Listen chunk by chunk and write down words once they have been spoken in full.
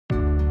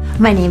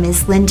My name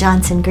is Lynn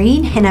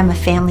Greene, and I'm a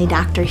family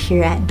doctor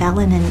here at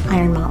Bellin in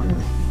Iron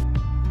Mountain.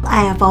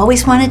 I have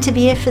always wanted to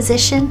be a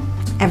physician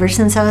ever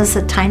since I was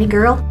a tiny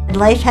girl.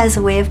 Life has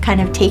a way of kind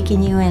of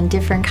taking you in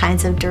different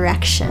kinds of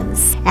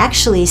directions.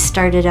 Actually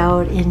started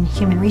out in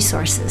human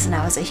resources, and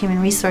I was a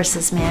human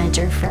resources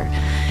manager for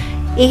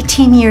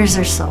 18 years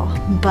or so,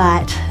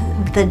 but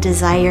the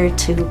desire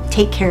to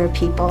take care of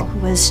people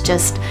was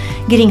just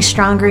getting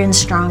stronger and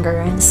stronger,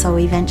 and so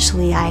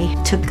eventually I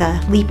took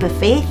a leap of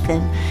faith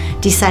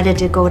and decided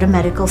to go to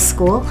medical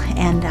school,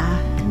 and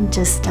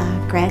just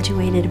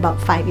graduated about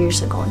 5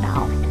 years ago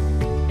now.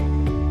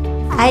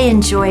 I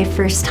enjoy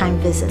first-time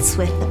visits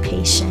with the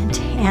patient,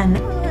 and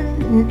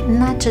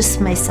not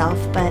just myself,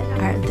 but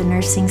the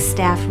nursing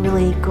staff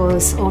really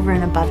goes over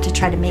and above to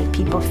try to make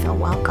people feel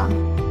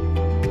welcome.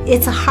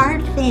 It's a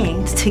hard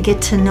thing to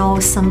get to know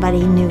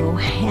somebody new,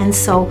 and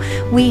so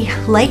we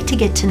like to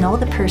get to know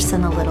the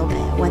person a little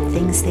bit, what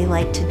things they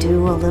like to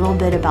do, a little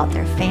bit about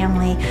their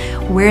family,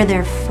 where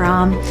they're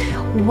from,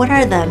 what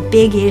are the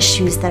big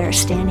issues that are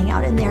standing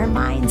out in their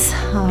minds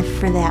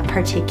for that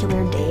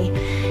particular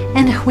day.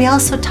 And we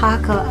also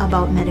talk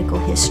about medical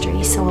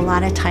history, so a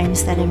lot of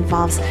times that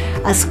involves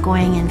us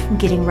going and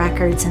getting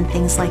records and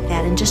things like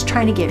that, and just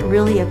trying to get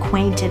really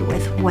acquainted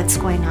with what's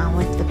going on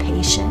with the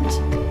patient.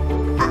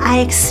 I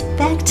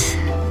expect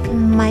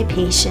my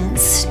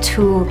patients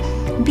to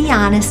be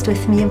honest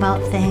with me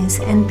about things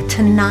and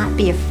to not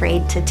be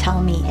afraid to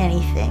tell me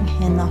anything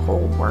in the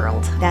whole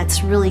world.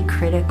 That's really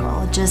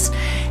critical, just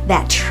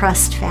that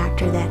trust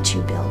factor that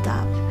you build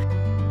up.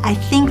 I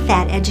think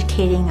that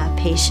educating a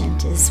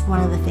patient is one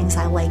of the things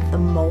I like the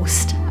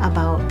most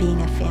about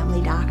being a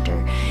family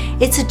doctor.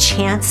 It's a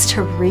chance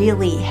to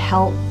really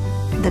help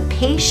the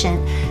patient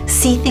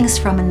see things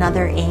from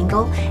another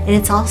angle, and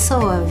it's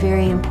also a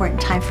very important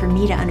time for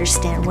me to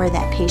understand where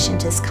that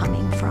patient is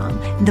coming from.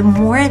 The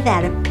more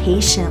that a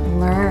patient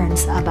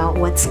learns about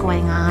what's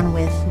going on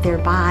with their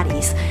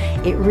bodies,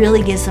 it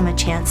really gives them a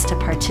chance to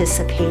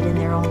participate in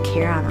their own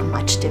care on a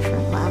much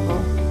different level.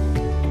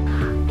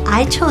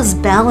 I chose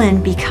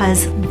Bellin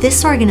because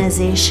this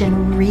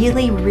organization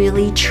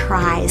really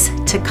tries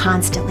to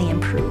constantly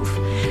improve.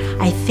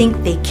 I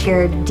think they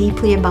care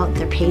deeply about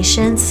their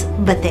patients,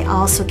 but they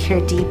also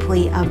care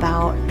deeply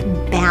about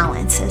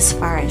balance as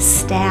far as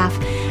staff,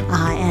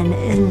 and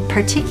in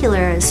particular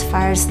as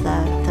far as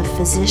the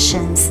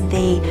physicians.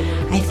 They,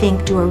 I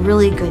think, do a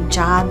really good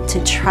job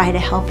to try to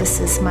help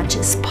us as much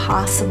as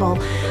possible.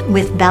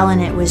 With Bellin,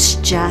 it was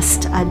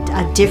just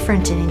a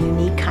different and a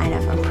unique kind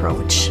of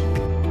approach.